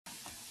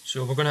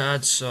So we're going to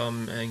add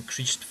some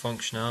increased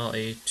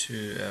functionality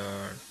to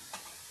our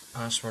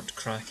password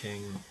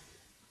cracking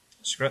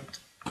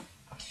script.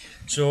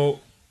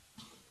 So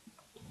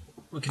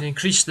we can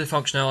increase the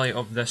functionality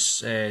of this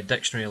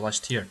dictionary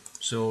list here.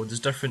 So there's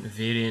different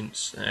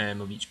variants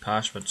of each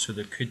password. So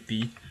there could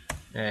be,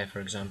 for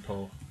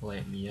example,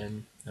 let me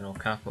in all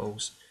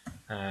capitals.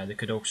 There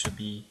could also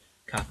be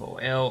capital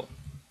L,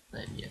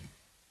 let me in.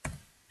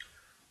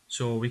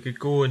 So we could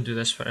go and do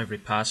this for every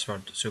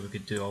password. So we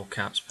could do all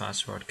caps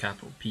password,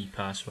 capital P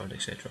password,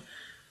 etc.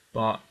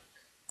 But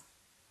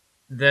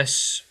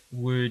this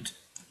would,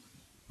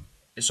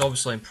 it's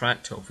obviously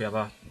impractical.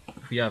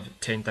 If we have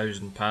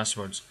 10,000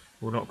 passwords,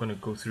 we're not going to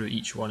go through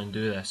each one and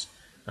do this.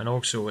 And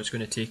also it's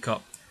going to take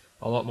up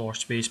a lot more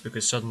space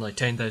because suddenly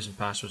 10,000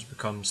 passwords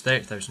becomes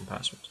 30,000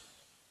 passwords.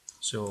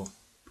 So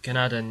we can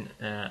add in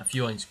a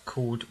few lines of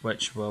code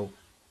which will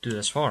do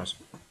this for us.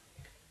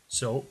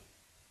 So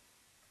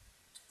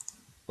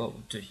what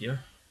we'll do here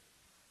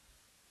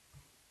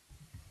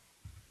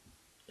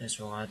is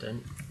we'll add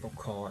in, we'll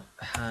call it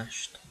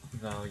hashed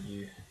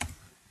value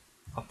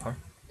upper.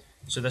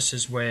 So this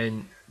is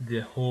when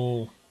the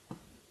whole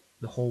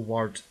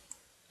word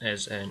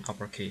is in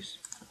uppercase.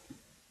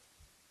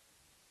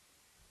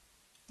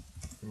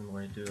 And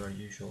we're going to do our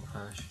usual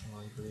hash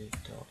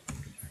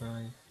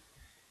library.md5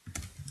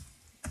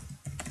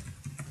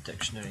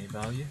 dictionary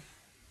value,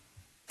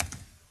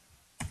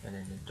 and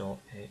then the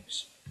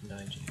 .x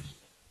digest.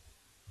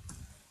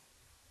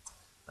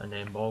 And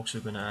then we're also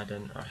going to add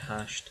in our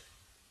hashed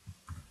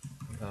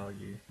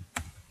value,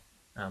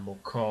 and we'll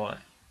call it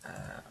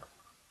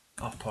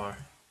upper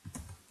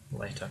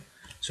letter.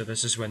 So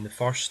this is when the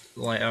first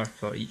letter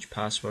for each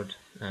password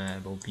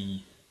will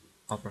be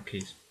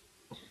uppercase.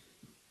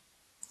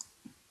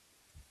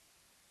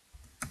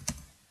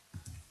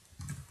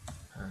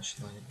 Hash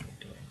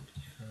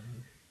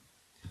library.md5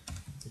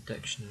 the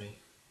dictionary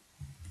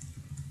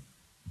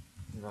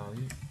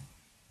value.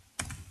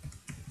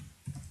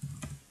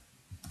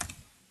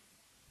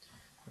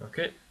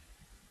 Okay.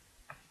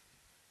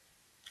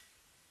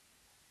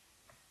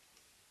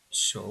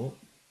 So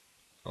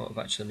I've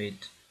actually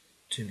made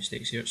two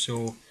mistakes here.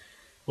 So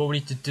what we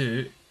need to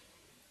do,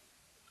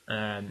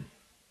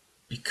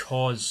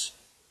 because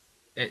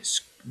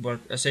we're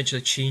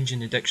essentially changing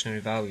the dictionary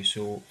value.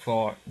 So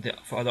for the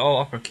all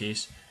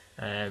uppercase,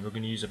 we're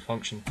going to use a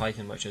function in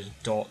Python which is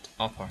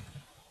 .upper.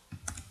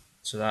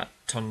 So that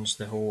turns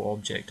the whole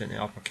object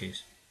into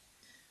uppercase.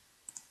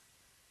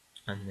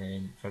 And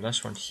then for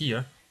this one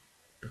here,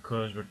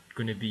 because we're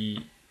going to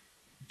be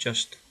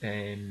just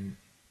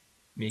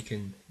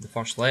making the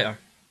first letter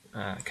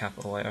a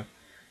capital letter,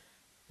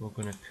 we're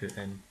going to put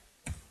in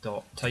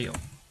 .title.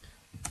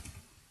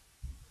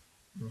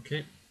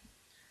 Okay,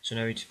 so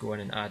now we need to go in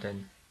and add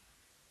in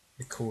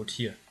the code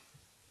here.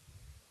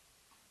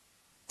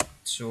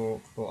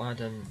 So we'll add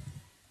in,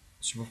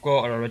 so we've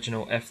got our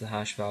original if the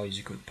hash value is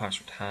equal to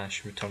password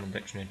hash return the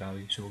dictionary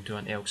value. So we'll do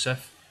an else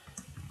if.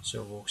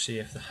 So we'll say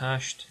if the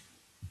hashed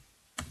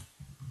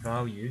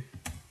value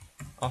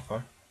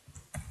upper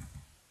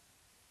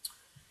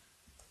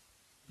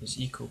is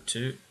equal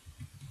to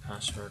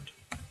password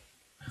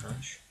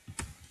hash,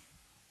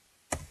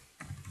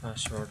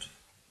 password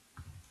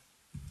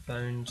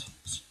found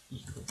is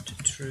equal to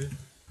true,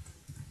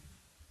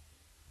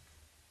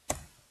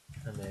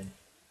 and then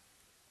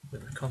the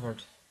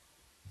recovered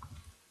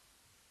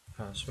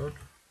password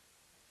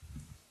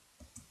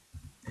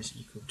is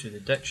equal to the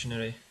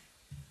dictionary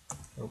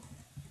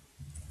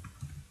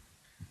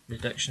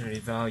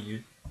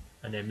value,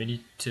 and then we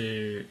need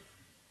to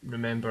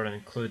remember and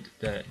include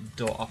the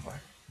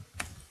 .upper.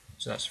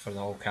 So that's for the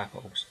all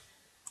capitals.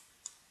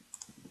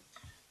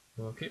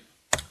 Okay,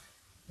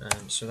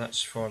 so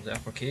that's for the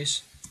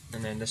uppercase,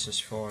 and then this is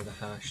for the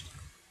hashed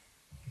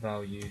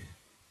value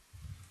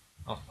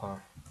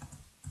upper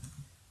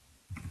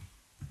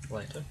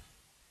letter.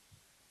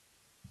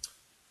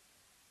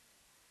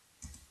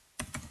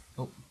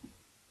 Oh,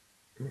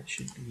 it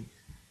should be.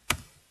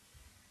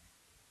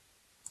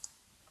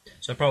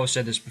 So I probably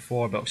said this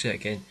before, but I'll say it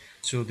again.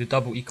 So the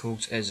double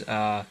equals is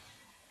a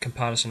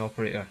comparison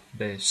operator.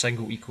 The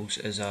single equals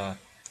is a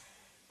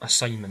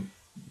assignment.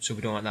 So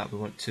we don't want that. We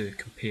want to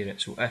compare it.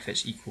 So if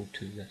it's equal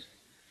to this.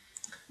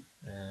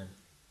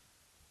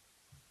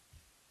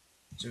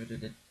 So we do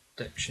the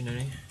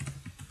dictionary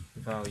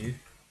value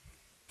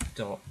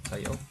dot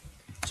title.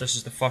 So this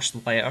is the first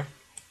letter,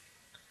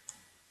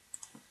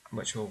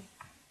 which will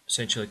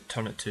essentially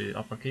turn it to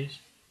uppercase,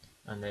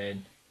 and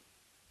then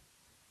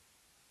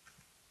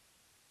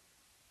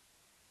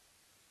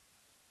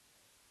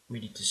we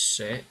need to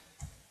set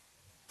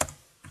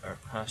our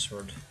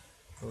password.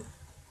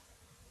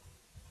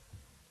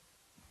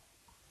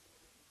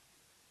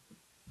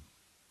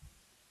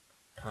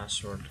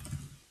 Password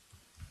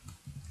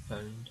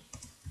found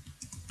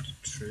to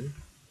true.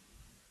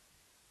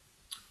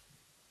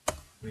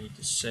 We need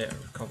to set a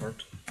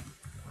recovered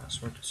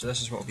password. So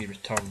this is what will be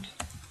returned.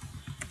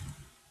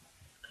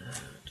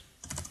 And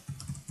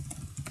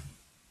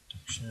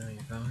dictionary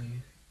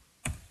value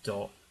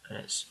dot and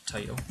its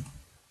title.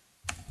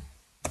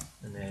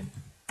 and then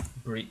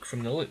break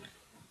from the loop.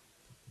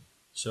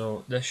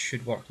 So this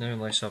should work now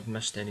unless I've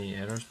missed any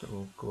errors, but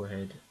we'll go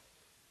ahead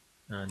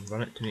and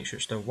run it to make sure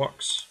it still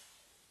works.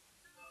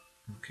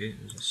 Okay,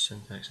 there's a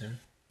syntax error.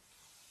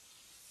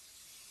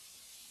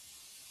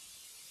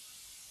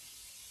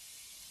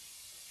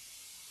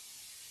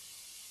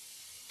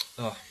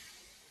 Oh,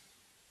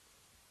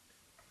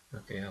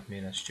 okay, I've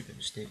made a stupid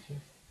mistake here.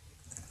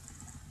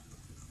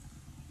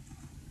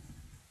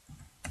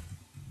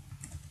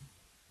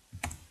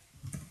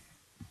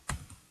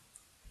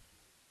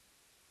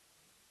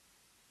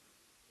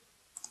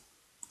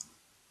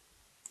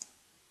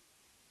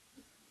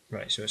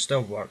 Right, so it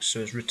still works,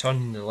 so it's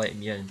returning the let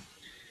me in.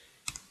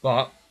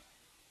 But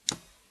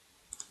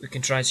we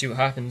can try and see what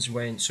happens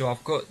when, so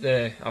I've put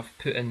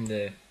in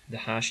the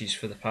hashes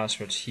for the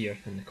passwords here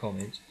in the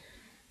comments.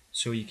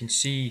 So you can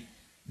see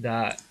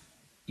that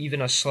even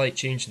a slight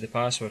change to the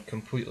password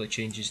completely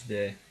changes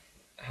the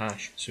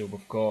hash. So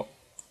we've got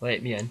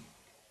let me in,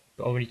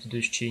 but all we need to do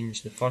is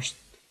change the first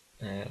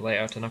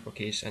letter to an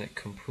uppercase and it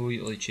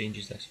completely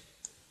changes this.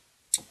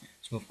 So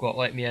we've got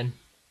let me in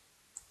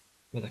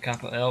with a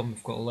capital L, and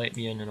we've got let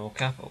me in all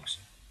capitals.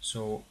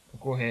 So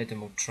we'll go ahead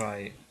and we'll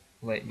try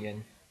let me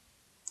in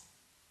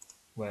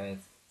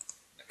with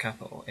a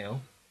capital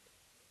L.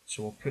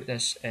 So we'll put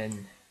this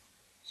in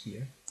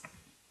here.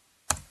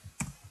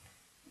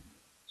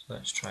 So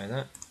let's try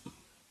that.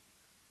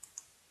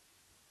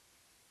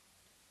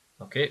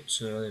 Okay,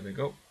 so there we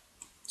go.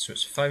 So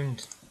it's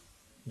found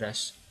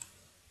this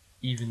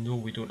even though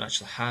we don't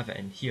actually have it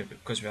in here,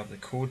 but because we have the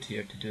code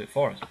here to do it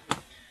for us.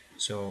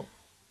 So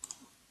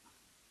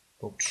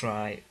we'll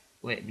try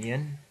let me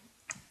in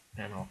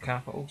all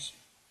capitals.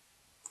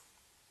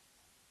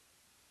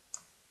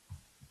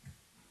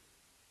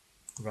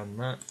 Run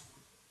that.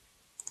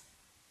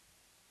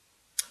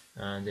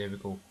 And there we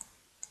go.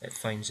 It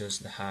finds us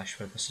the hash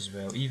for this as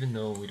well, even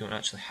though we don't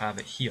actually have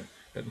it here,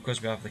 but because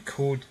we have the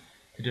code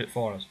to do it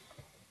for us.